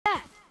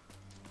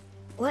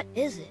What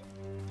is it?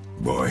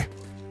 Boy.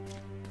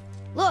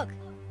 Look,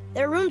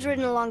 there are runes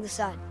written along the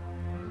side.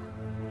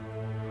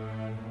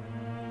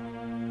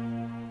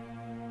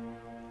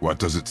 What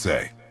does it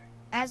say?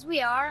 As we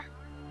are,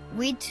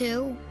 we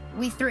two,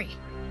 we three.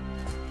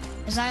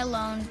 As I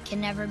alone can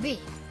never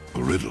be.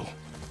 A riddle.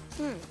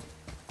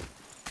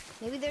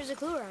 Maybe there's a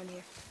clue around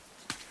here.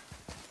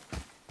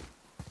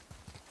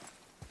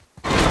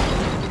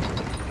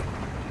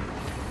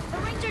 The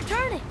rings are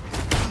turning.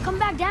 Come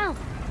back down.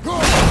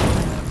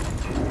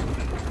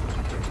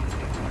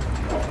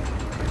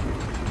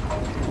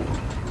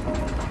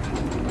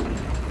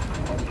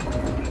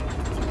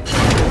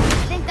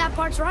 I think that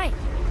part's right.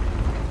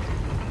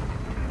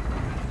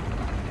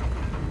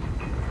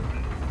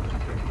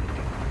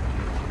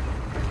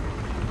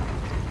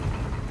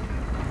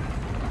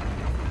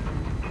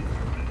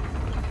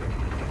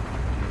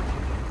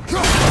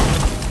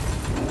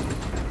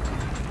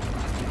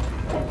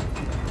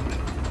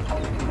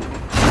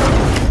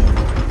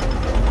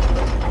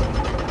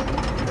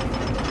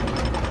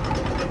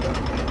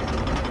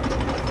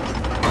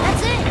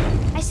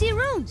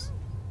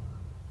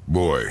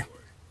 Boy,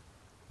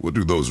 what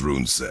do those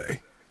runes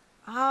say?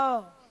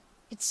 Oh,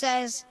 it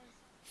says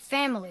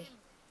family.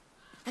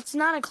 That's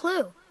not a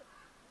clue.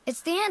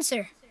 It's the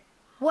answer.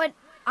 What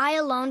I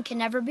alone can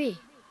never be.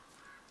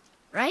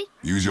 Right?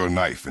 Use your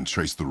knife and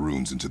trace the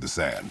runes into the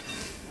sand.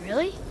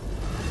 Really?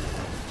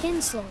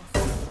 Kinslow.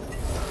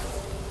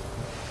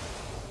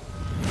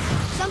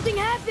 Something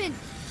happened!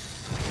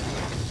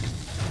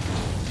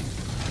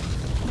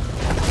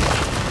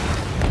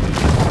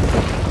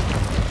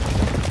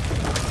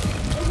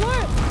 It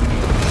worked!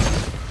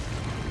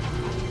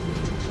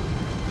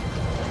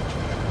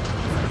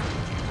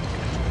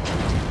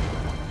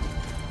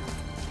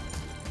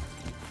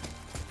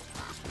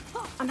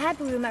 I'm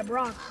happy we met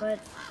Brock, but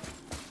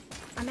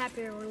I'm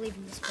happier we're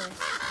leaving this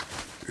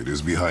place. It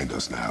is behind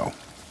us now.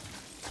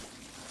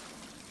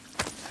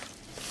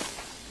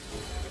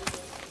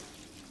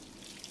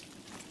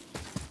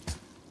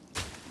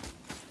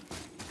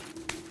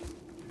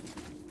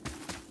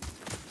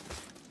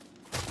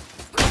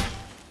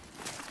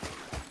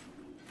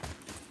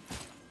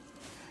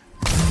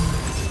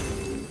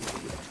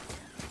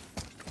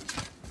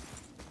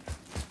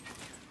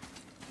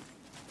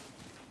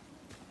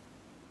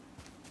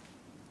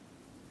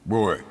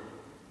 Boy,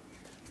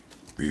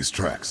 these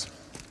tracks.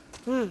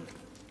 A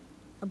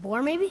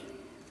boar, maybe?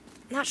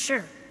 Not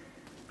sure,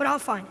 but I'll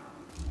find it.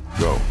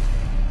 Go.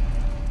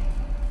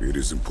 It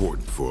is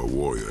important for a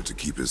warrior to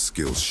keep his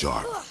skills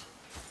sharp.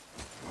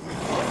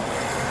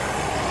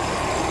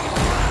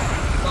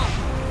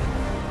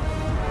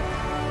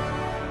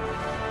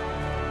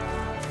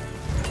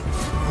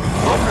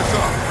 Focus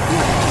up!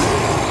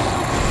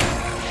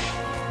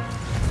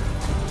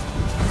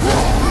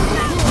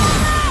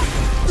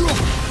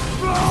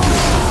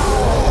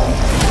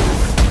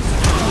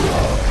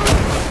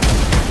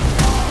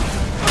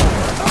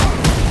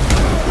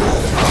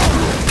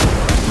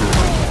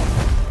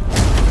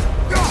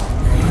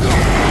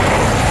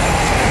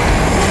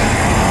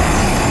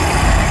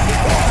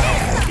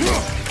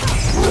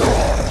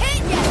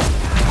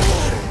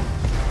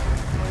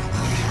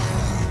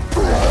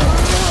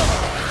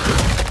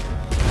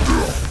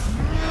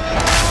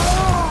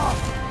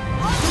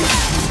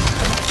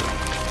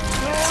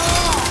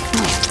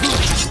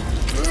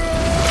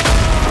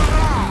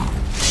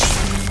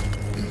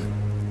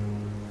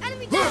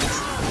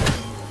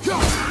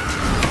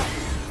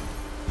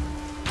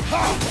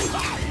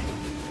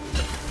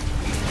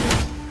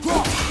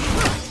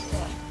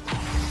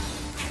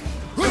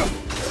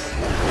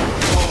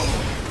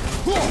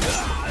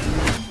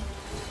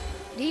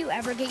 Do you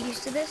ever get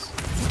used to this?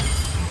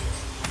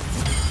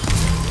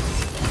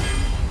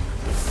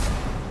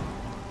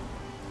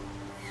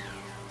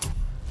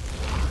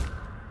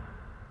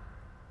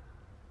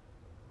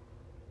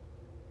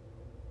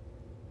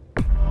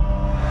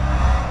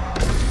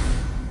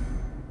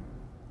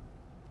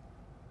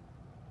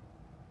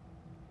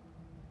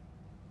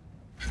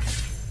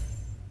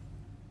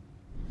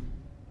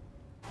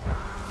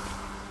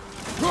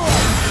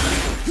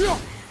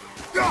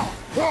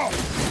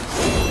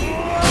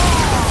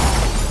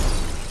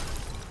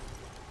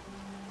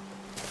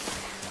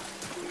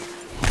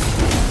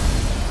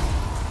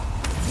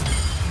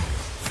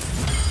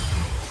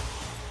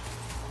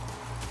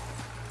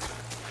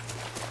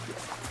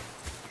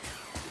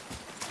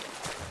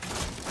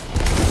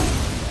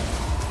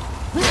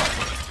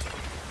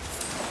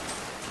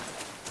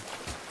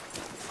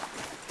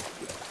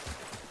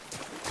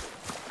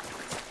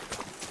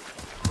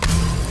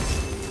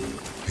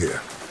 Here.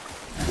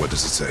 What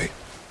does it say?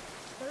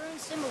 The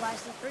runes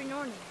symbolize the three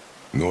Nornir.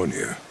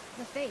 Nornir.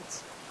 The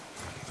Fates.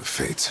 The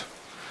Fates.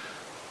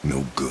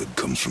 No good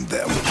comes from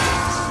them.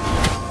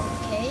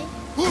 Okay.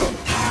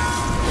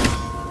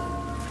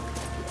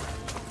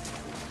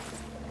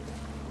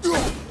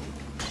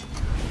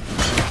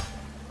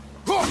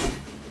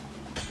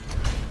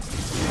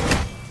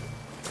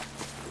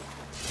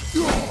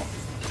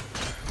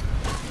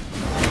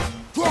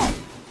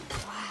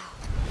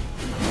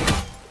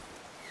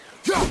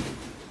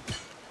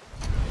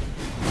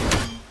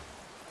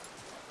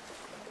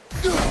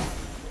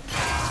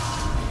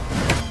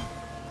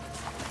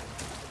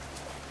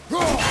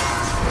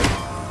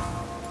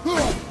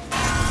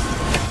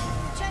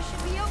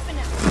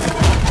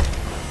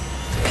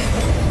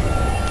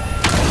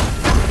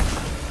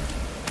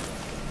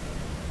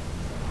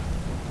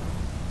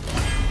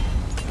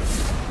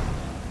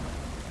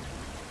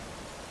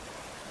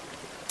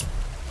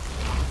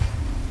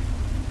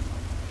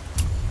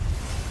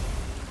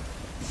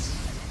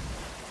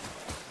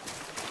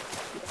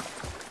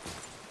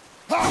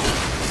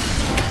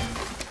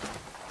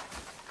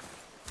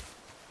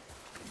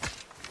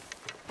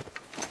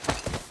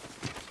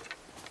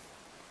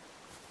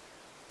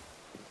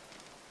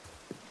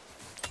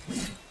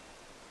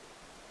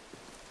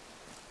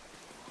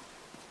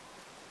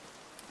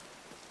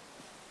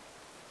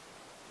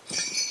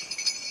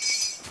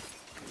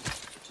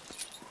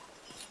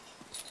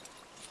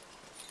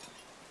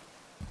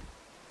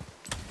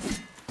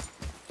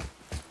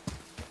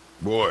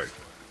 Boy.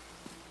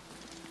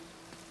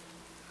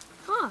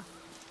 Huh.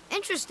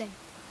 Interesting.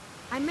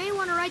 I may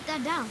want to write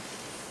that down.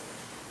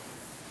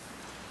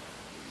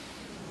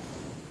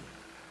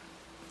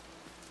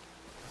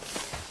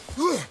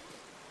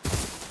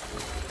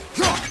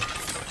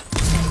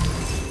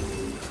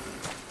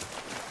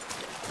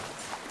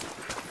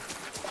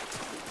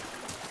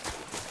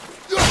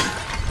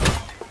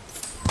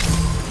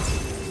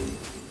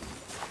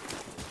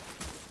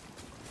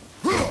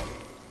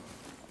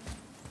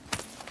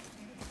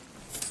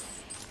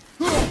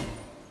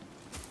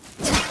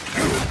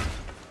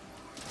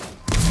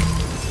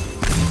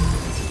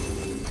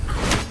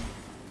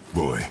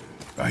 Boy,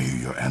 I hear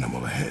your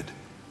animal ahead.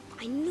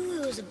 I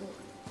knew it was a boar.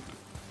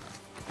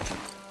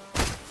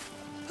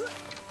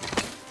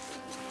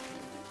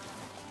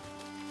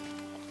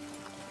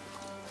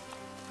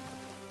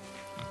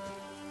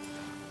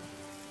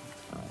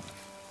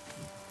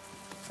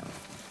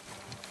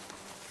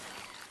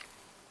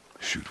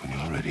 Shoot when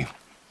you're ready.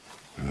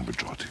 Remember,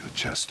 draw to your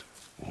chest.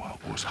 A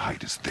wild boar's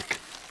hide is thick.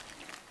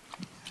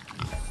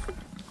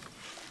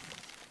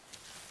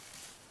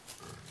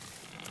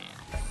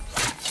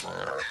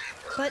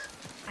 But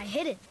I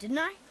hit it, didn't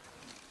I?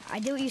 I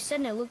did what you said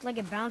and it looked like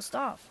it bounced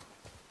off.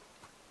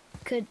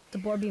 Could the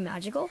boar be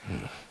magical?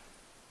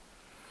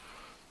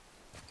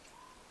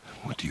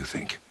 What do you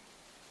think?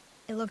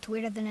 It looked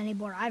weirder than any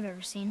boar I've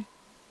ever seen.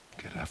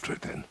 Get after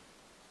it then.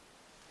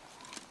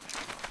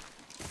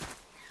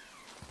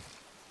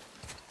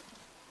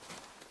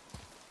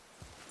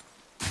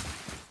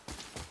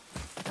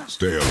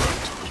 Stay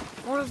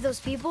alert. More of those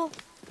people?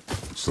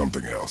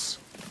 Something else.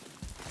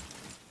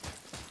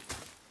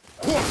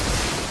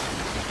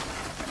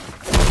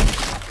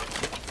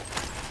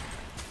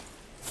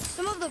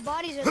 Some of the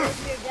bodies are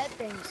those weird dead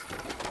things.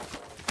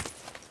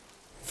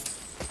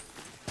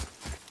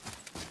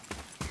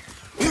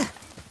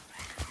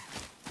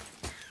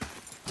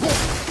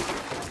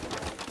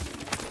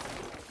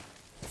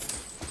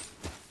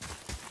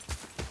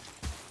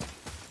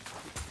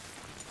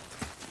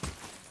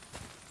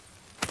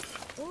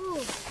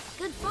 Ooh,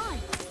 good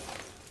find.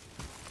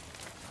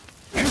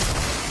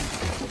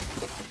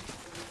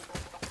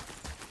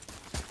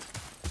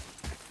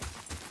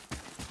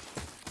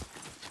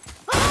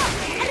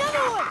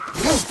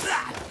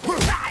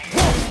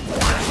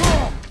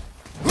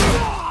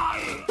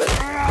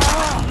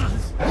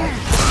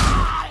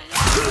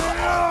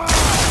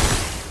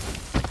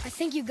 I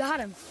think you got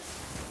him.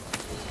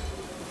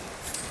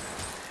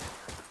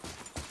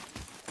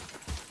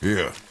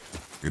 Here.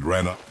 It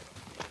ran up.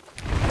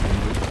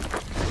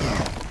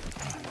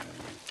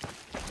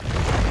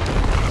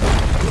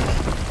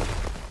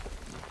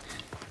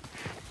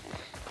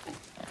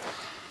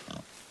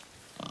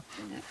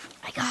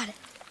 I got it.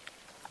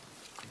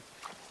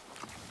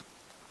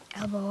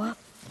 Elbow up,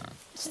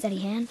 steady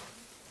hand,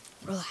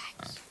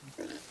 relax.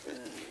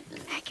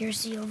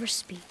 Accuracy over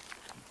speed.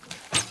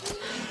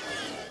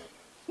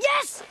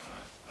 Yes!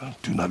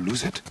 Do not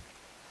lose it.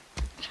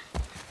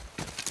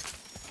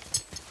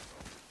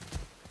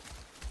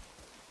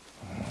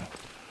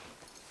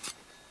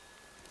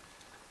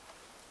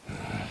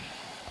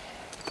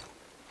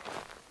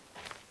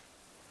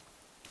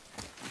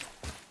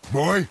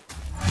 Boy?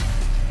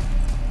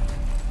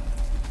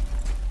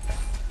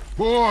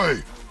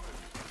 Boy!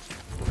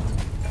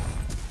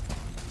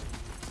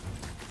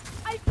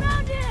 I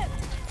found it!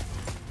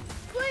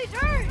 Please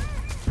hurry!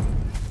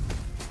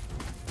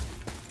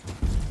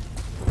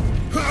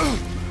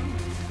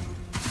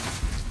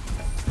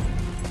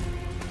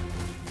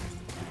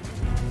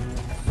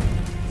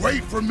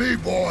 Wait for me,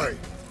 boy!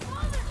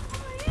 Father,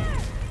 over here!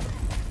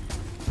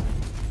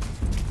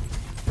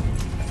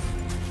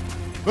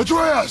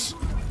 Atreus!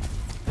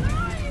 Where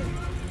are you?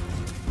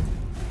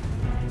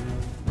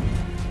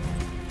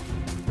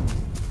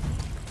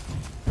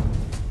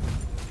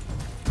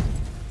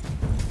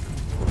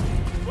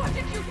 What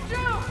did you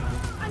do?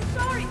 I'm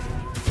sorry.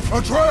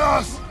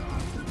 Atreus!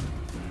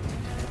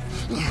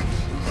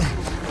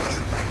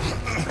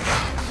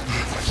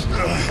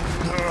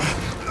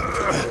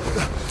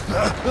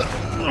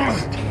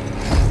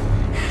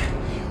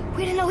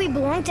 We didn't know he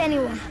belonged to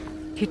anyone.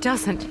 He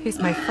doesn't. He's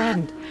my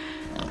friend.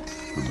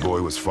 The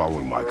boy was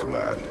following my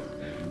command.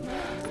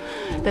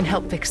 Then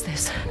help fix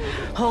this.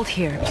 Hold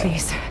here,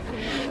 please.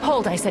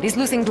 Hold, I said. He's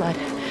losing blood.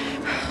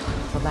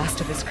 The last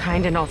of his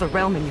kind in all the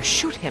realm, and you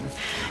shoot him.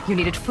 You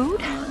needed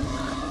food?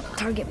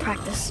 Target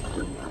practice.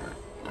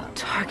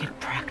 Target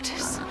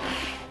practice.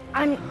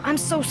 I'm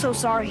so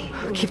sorry.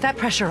 Keep that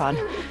pressure on.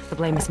 The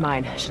blame is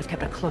mine. I should have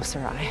kept a closer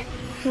eye.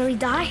 Will he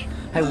die?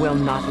 I will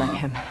not let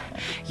him.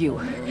 You,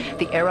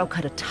 the arrow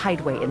cut a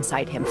tideway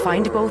inside him.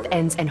 Find both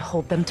ends and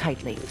hold them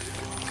tightly.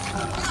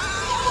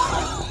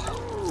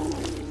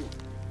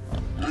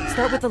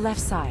 Start with the left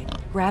side.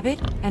 Grab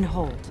it and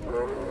hold.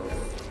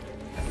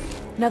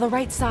 Now the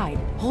right side.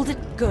 Hold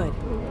it good.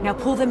 Now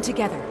pull them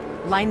together.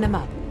 Line them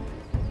up.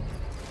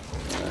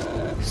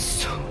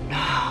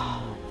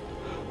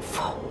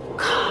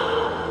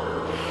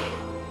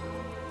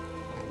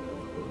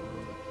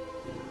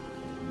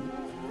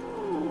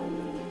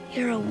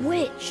 You're a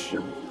witch.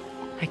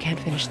 I can't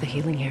finish the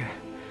healing here.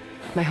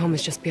 My home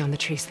is just beyond the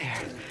trees there.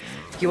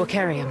 You will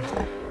carry him.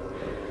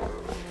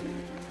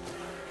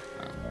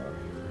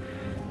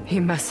 He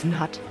must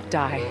not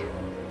die.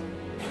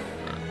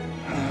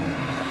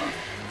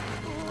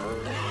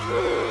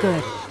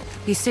 Good.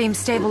 He seems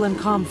stable and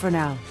calm for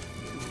now.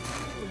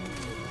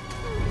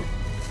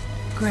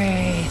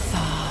 Kratos.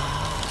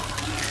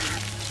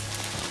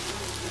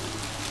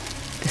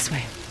 This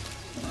way.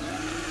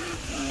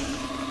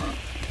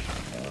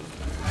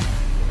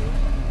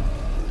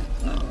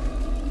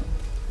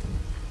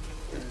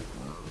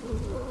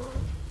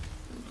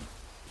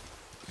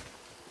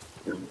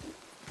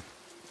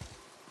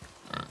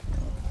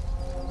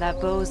 That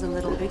bow's a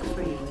little big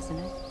for you, isn't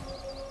it?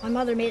 My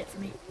mother made it for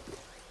me.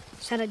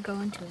 Said I'd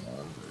go into it.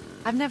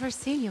 I've never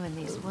seen you in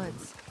these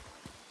woods.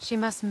 She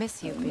must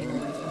miss you being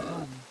away from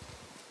home.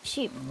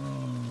 She's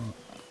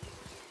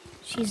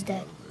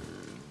dead.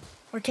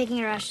 We're taking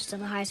her ashes to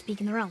the highest peak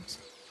in the realms.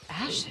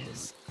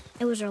 Ashes?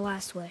 It was her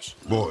last wish.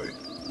 Boy.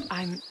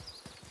 I'm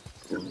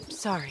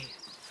sorry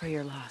for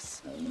your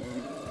loss.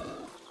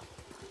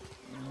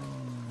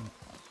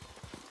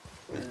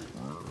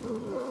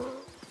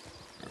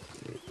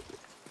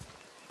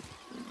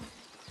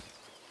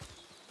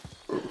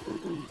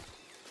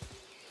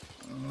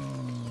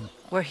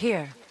 We're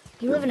here.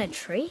 You live in a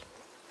tree?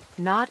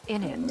 Not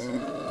in it.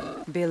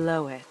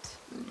 Below it.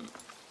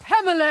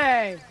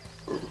 Hemele!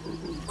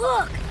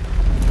 Look!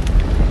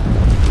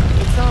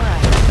 It's all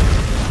right.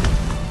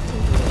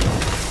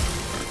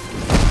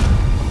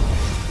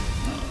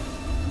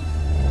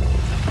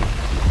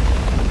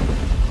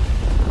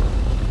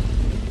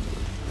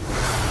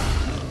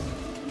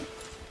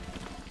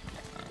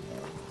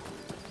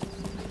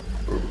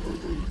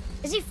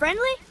 Is he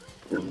friendly?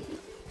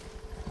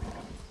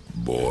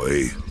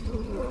 Boy.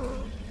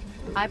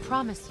 I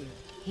promise you,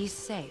 he's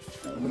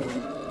safe.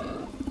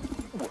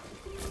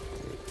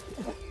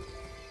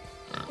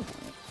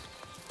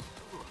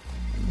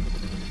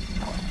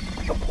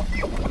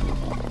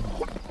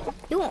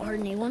 He won't hurt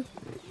anyone.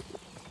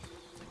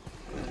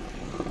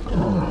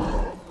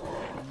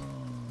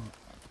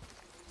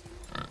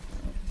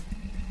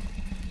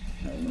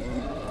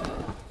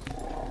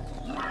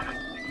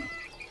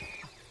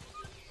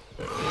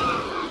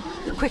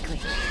 Quickly.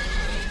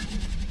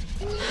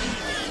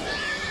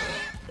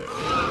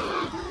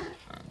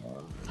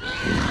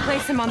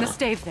 Place him on the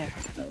stave there.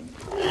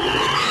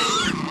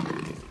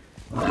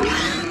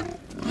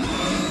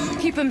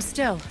 Keep him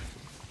still.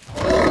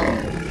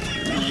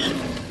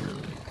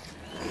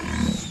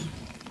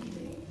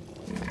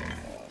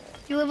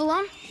 You live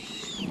alone?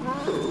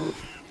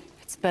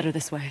 It's better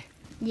this way.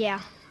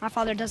 Yeah, my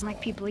father doesn't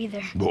like people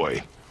either.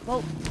 Boy.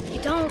 Well,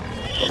 you don't.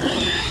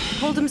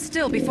 Hold him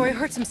still before he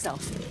hurts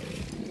himself.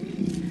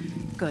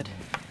 Good.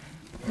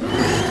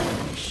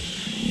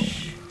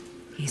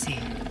 Easy.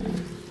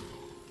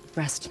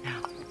 Rest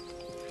now.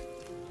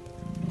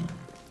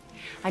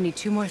 I need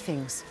 2 more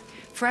things.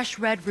 Fresh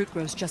red root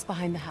grows just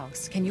behind the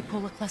house. Can you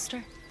pull a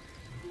cluster?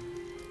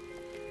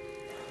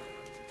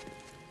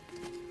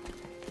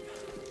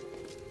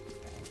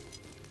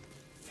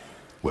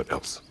 What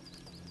else?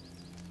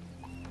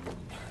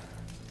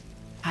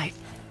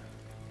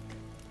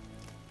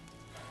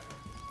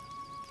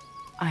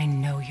 I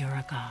know you're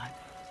a god.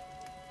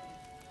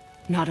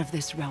 Not of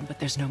this realm, but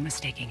there's no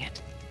mistaking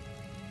it.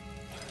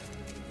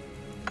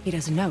 He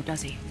doesn't know,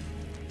 does he?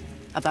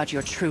 About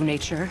your true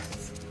nature?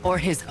 Or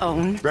his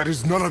own? That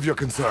is none of your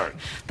concern.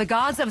 The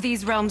gods of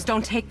these realms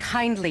don't take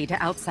kindly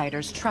to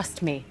outsiders,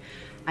 trust me.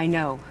 I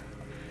know.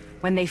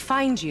 When they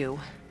find you,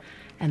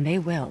 and they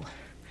will,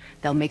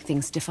 they'll make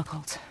things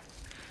difficult.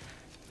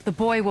 The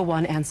boy will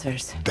want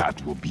answers.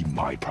 That will be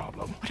my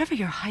problem. Whatever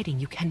you're hiding,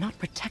 you cannot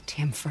protect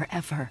him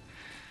forever.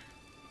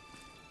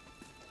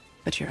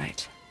 But you're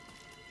right.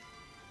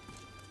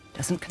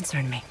 Doesn't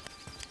concern me.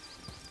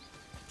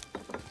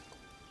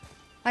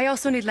 I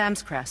also need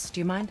lamb's cress.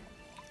 Do you mind?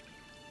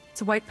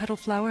 It's a white petal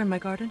flower in my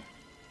garden.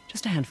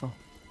 Just a handful.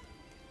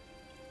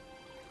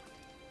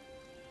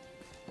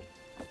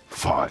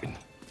 Fine.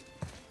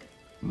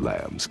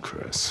 Lamb's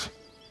cress.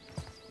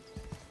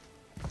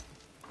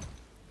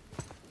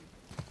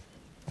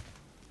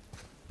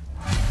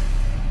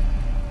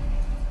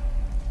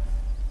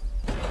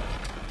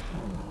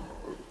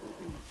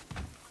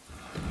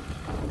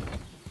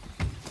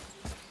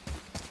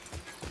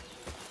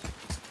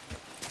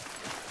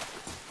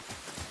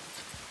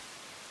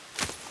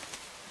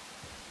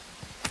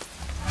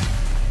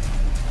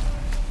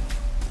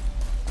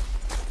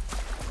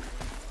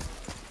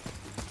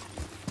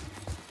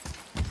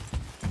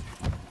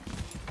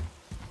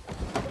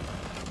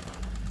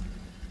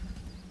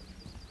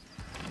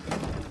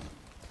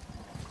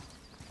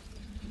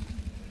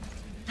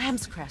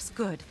 ram's crest,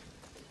 good.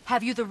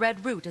 Have you the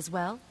red root as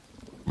well?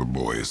 The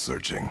boy is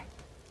searching.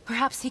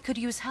 Perhaps he could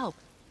use help.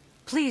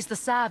 Please, the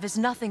salve is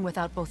nothing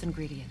without both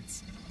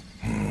ingredients.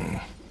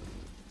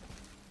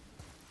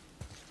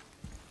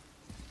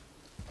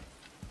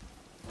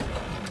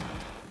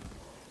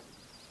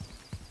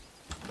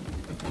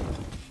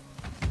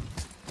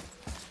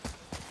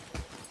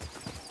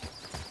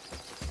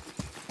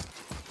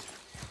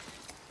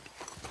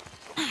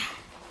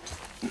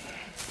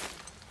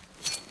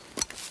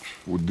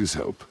 Would this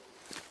help?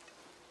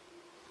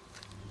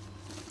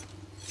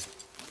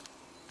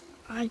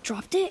 I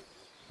dropped it?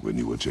 When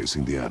you were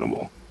chasing the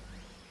animal.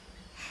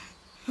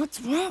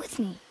 What's wrong with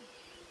me?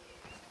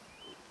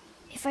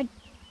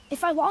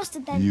 If I lost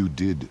it, then... You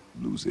did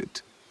lose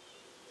it.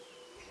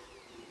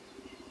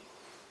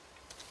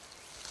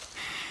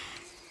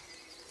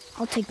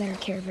 I'll take better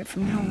care of it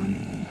from now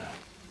on.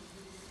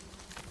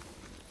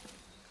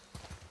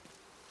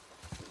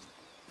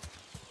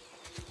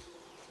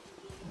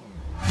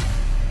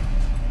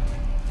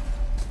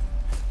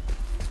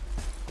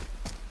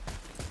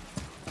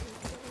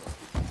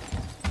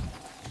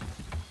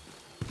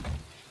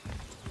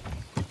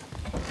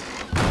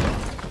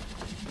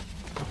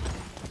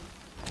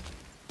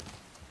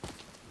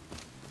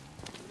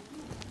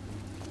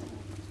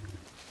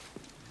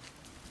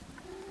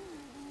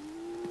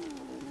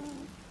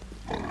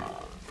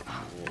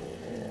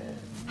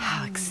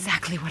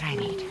 Exactly what I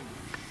need.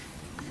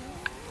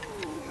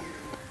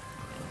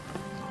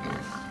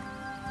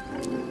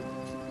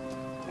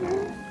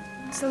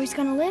 So he's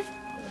gonna live?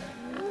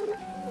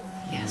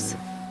 Yes.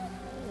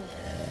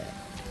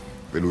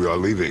 Then we are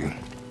leaving.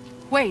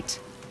 Wait.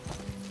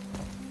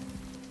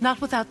 Not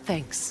without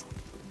thanks.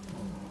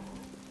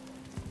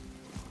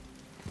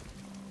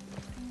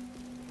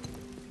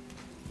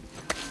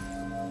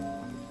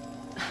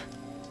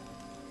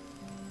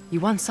 You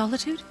want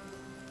solitude?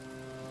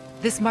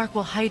 This mark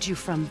will hide you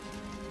from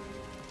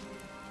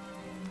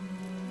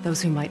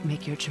those who might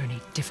make your journey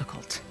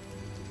difficult.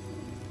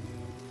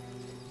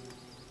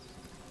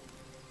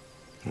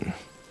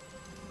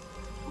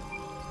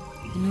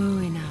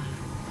 Nuina.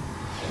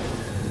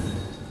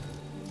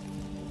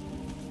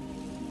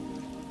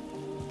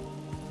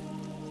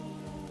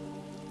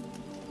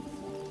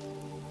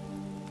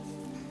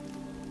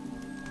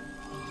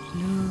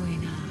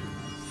 Nuina.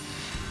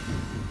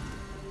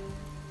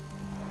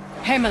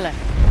 Himalaya.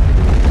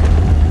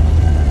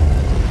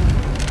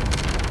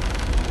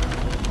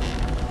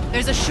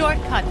 There's a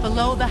shortcut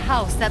below the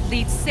house that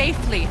leads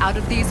safely out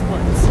of these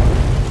woods.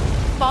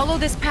 Follow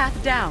this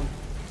path down,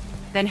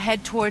 then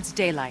head towards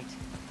daylight.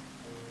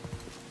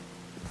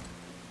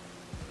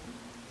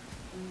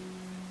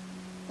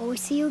 Will we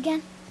see you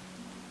again?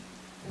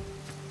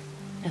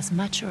 As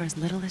much or as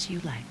little as you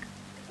like.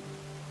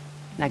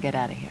 Now get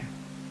out of here.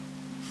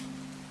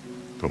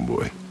 Come,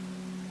 boy.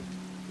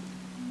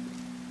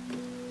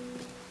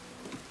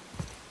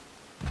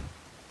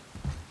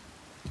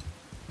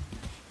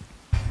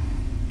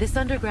 This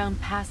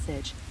underground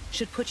passage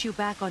should put you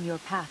back on your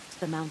path to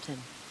the mountain.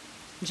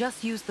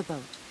 Just use the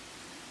boat.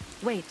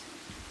 Wait,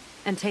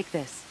 and take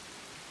this.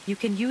 You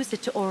can use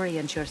it to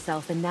orient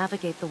yourself and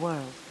navigate the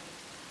world.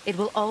 It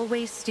will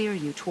always steer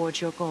you towards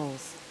your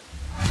goals.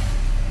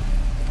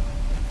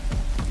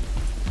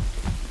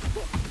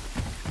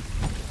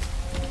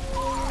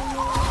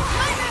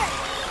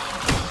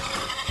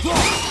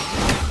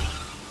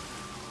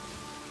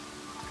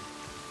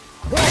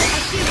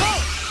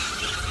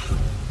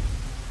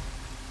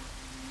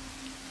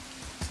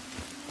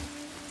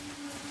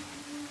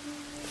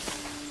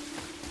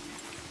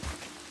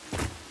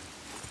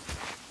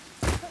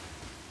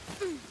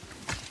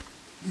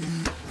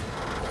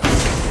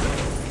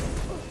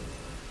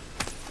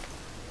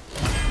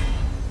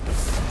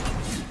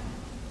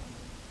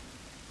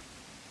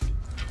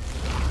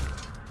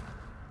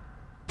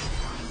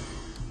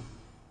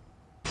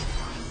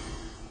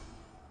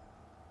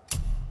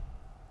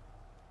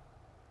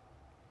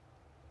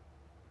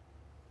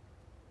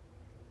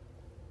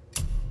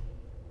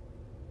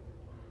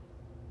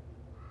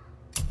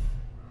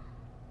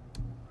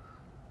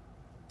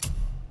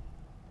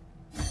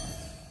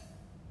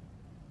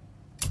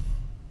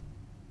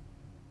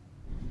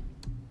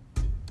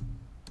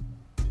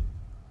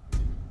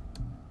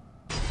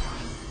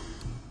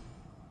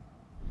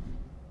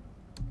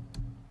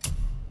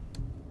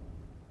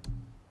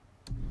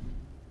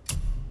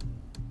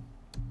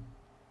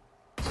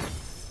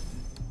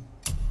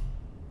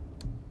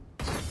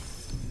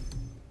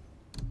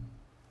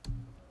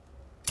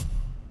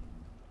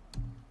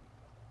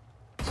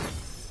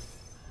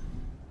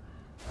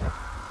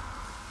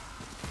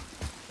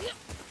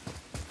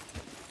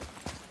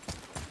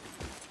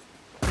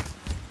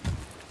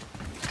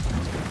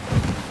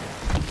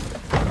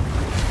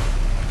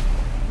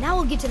 Now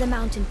we'll get to the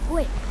mountain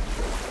quick.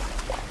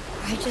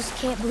 I just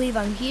can't believe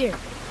I'm here,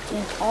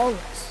 in all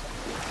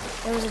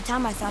this. There was a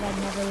time I thought I'd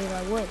never leave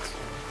our woods.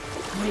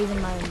 Not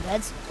even my own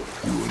beds.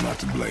 You were not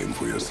to blame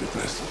for your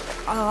sickness.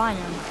 Oh, I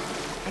know.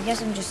 I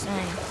guess I'm just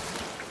saying.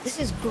 This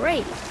is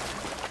great.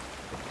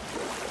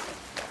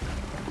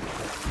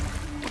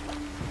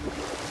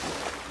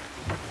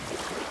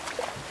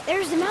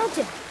 There's the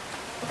mountain.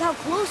 Look how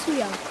close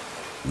we are.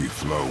 We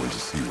flow into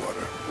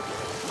seawater.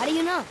 How do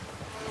you know?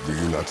 Do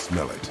you not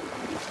smell it?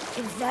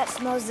 If that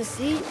smells the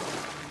sea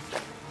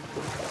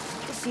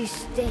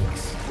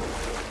stinks.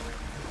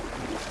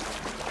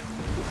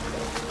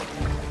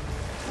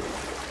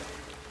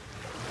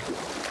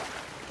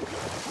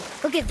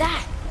 Look at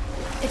that.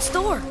 It's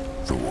Thor.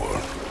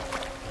 Thor,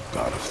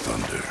 god of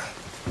thunder.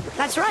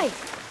 That's right.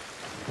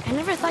 I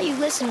never thought you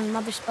listened when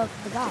Mother spoke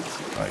of the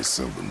gods. I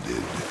seldom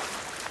did.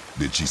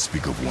 Did she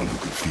speak of one who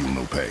could feel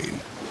no pain?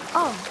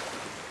 Oh.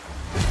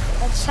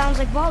 That sounds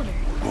like Baldur.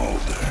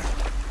 Baldur.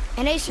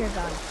 An Aesir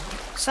god.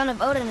 Son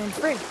of Odin and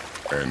Frigg.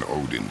 And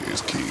Odin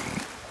is king.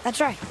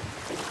 That's right.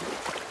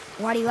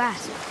 Why do you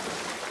ask?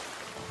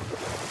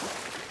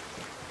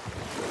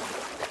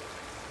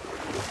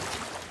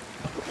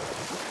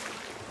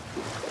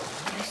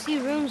 I see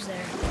runes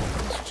there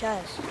in this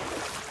chest.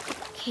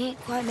 Can't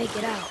quite make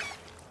it out.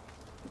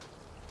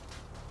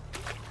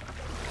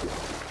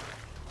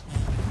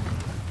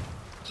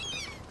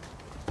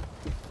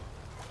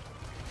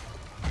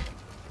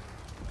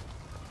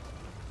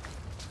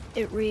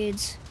 It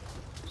reads,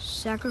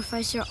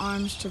 sacrifice your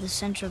arms to the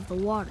center of the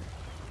water.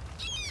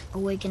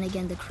 Awaken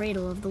again the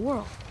cradle of the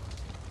world.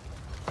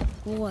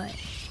 What?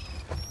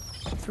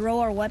 Throw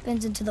our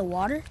weapons into the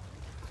water?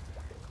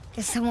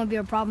 Guess that won't be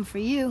a problem for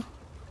you.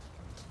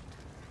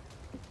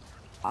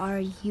 Are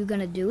you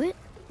gonna do it?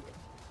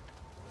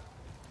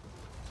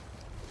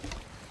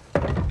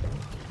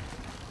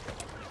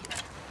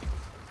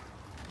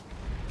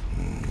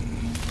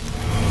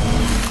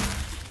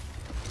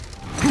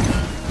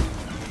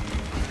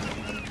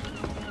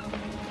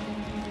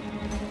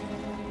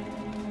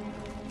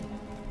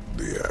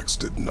 The axe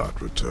did not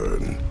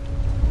return.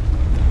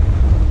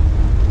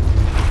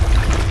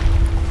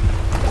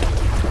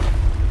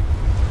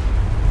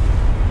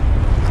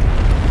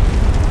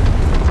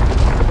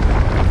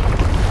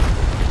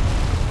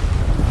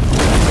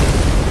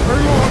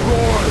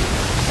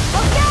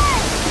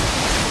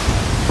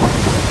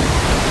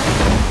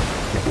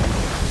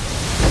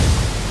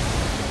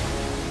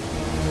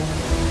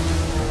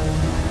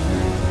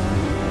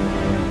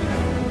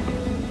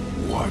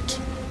 What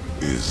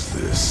is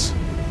this?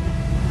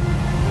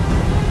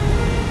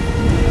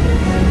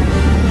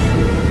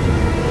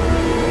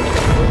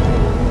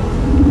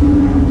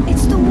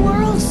 It's the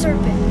world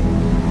serpent.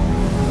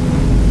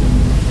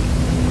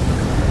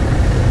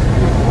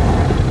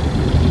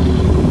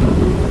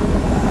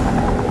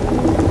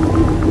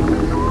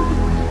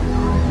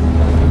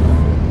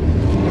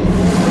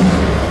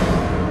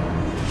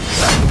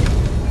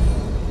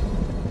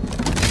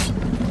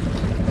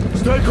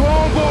 Stay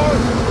calm, boy!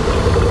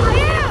 I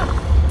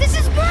am! This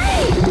is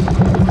great!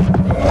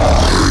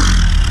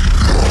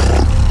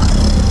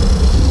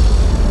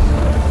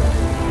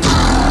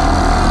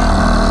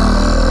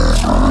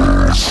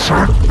 It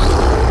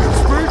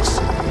speaks?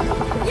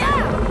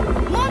 Yeah!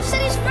 Mom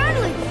said he's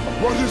friendly!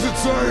 What does it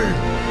say?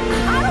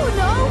 I don't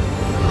know!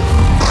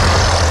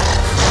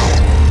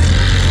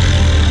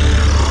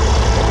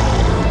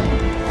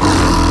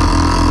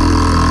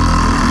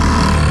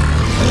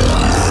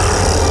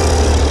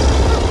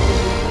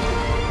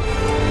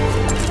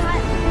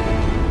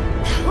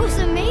 That was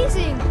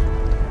amazing!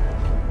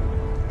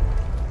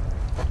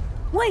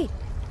 Wait!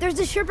 There's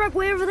the shipwreck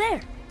way over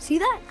there. See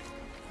that?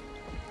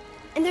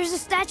 And there's a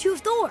statue of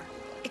Thor.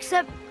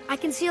 Except I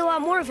can see a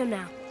lot more of him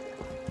now.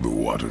 The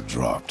water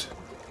dropped,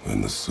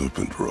 and the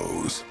serpent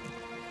rose.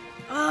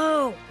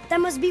 Oh, that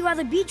must be why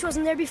the beach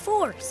wasn't there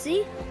before,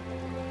 see?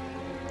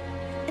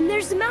 And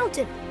there's the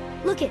mountain.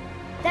 Look it,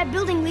 that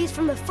building leads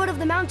from the foot of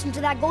the mountain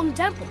to that golden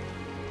temple.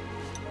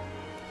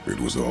 It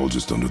was all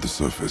just under the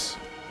surface.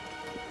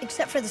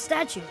 Except for the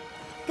statue.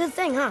 Good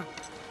thing, huh?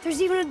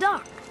 There's even a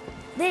dock.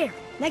 There,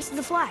 next to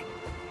the flag.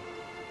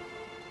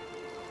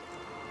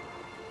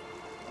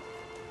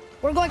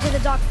 We're going to the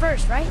dock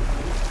first, right?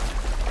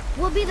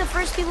 We'll be the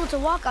first people to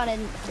walk on it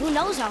in who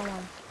knows how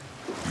long.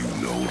 You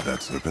know of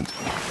that serpent?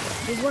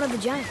 He's one of the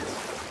giants.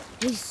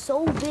 He's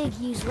so big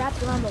he's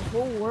wrapped around the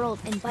whole world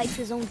and bites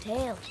his own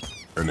tail.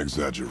 An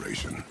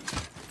exaggeration.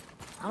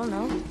 I don't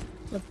know.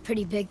 Looked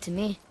pretty big to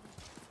me.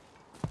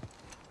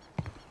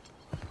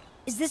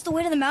 Is this the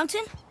way to the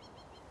mountain?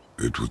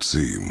 It would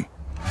seem.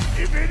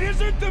 If it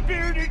isn't the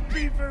bearded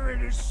beaver,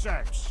 it is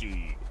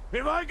sexy.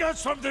 Have I got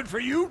something for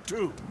you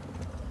too?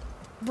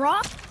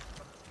 Brock?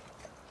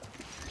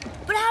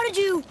 But how did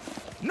you...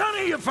 None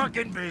of your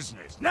fucking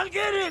business. Now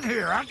get in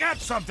here. I got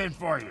something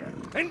for you.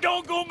 And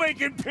don't go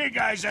making pig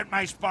eyes at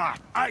my spot.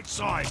 I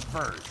saw it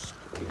first.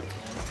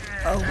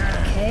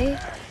 Okay.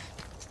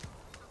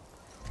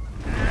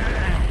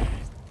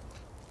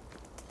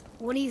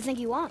 What do you think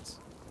he wants?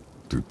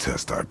 To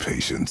test our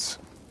patience.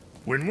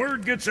 When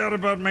word gets out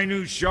about my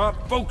new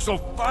shop, folks will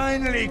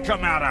finally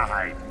come out of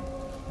hiding.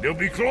 They'll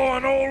be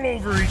clawing all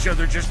over each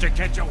other just to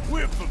catch a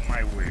whiff of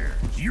my wares.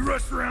 You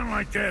rush around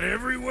like that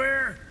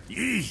everywhere?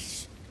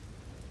 Yeesh.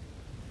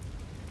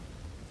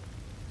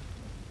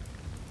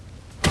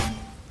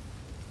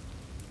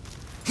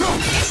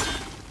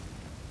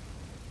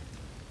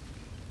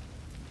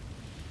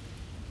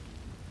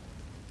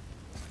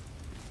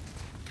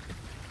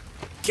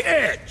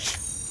 Catch!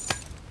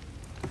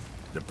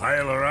 The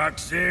pile of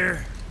rocks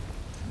there?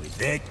 With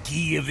that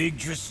key of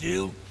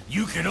Yggdrasil,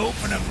 you can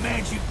open a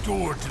magic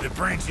door to the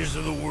branches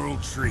of the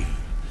World Tree.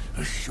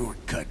 A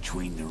shortcut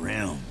between the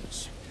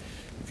realms.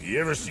 If you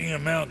ever see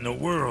him out in the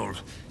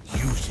world,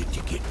 use it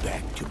to get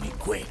back to me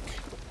quick.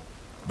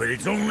 But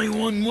it's only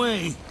one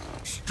way.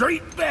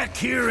 Straight back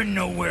here and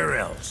nowhere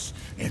else.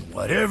 And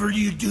whatever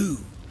you do,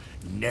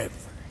 never,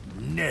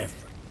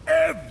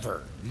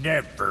 ever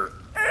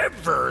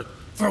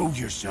throw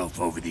yourself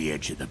over the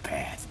edge of the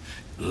path,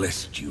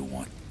 lest you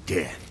want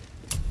death.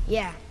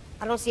 Yeah,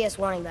 I don't see us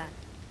wanting that.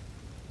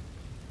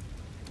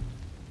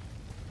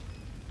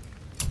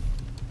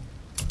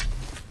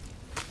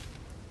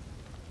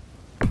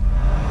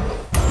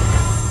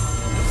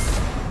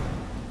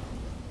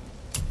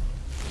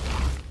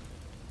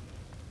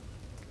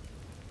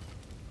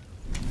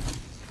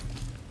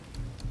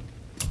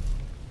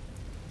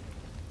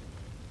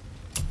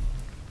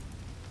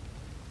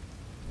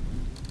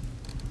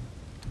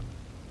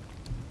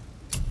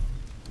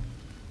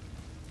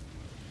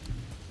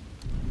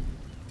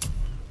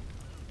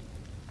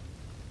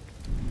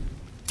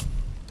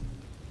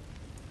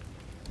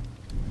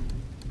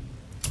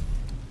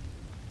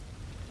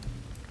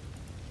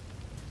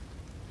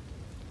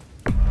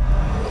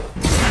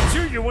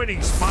 Your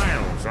winning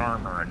smiles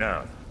armor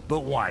enough, but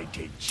why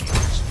take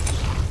chances?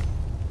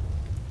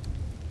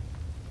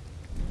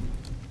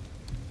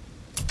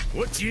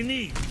 What you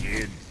need,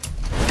 kid?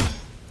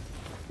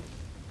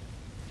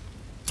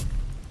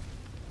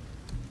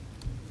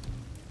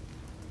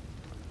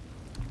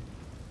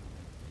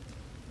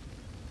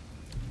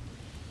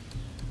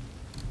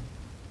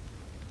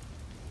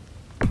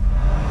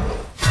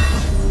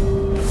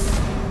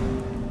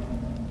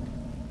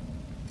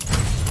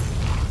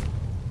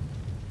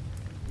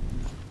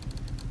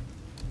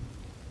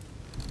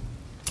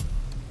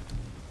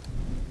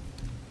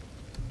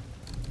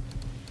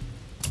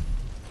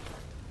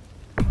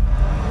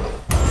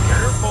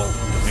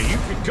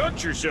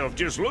 Cut yourself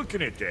just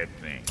looking at that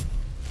thing.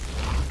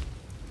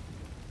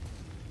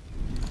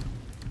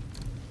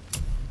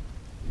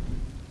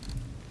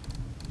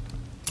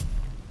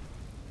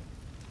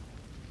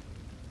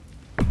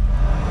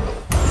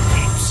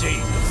 Keep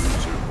safe,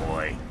 Voozo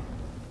boy.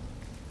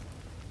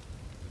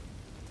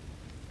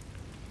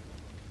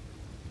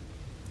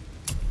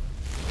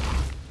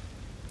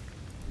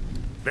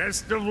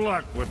 Best of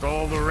luck with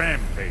all the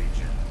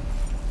rampaging.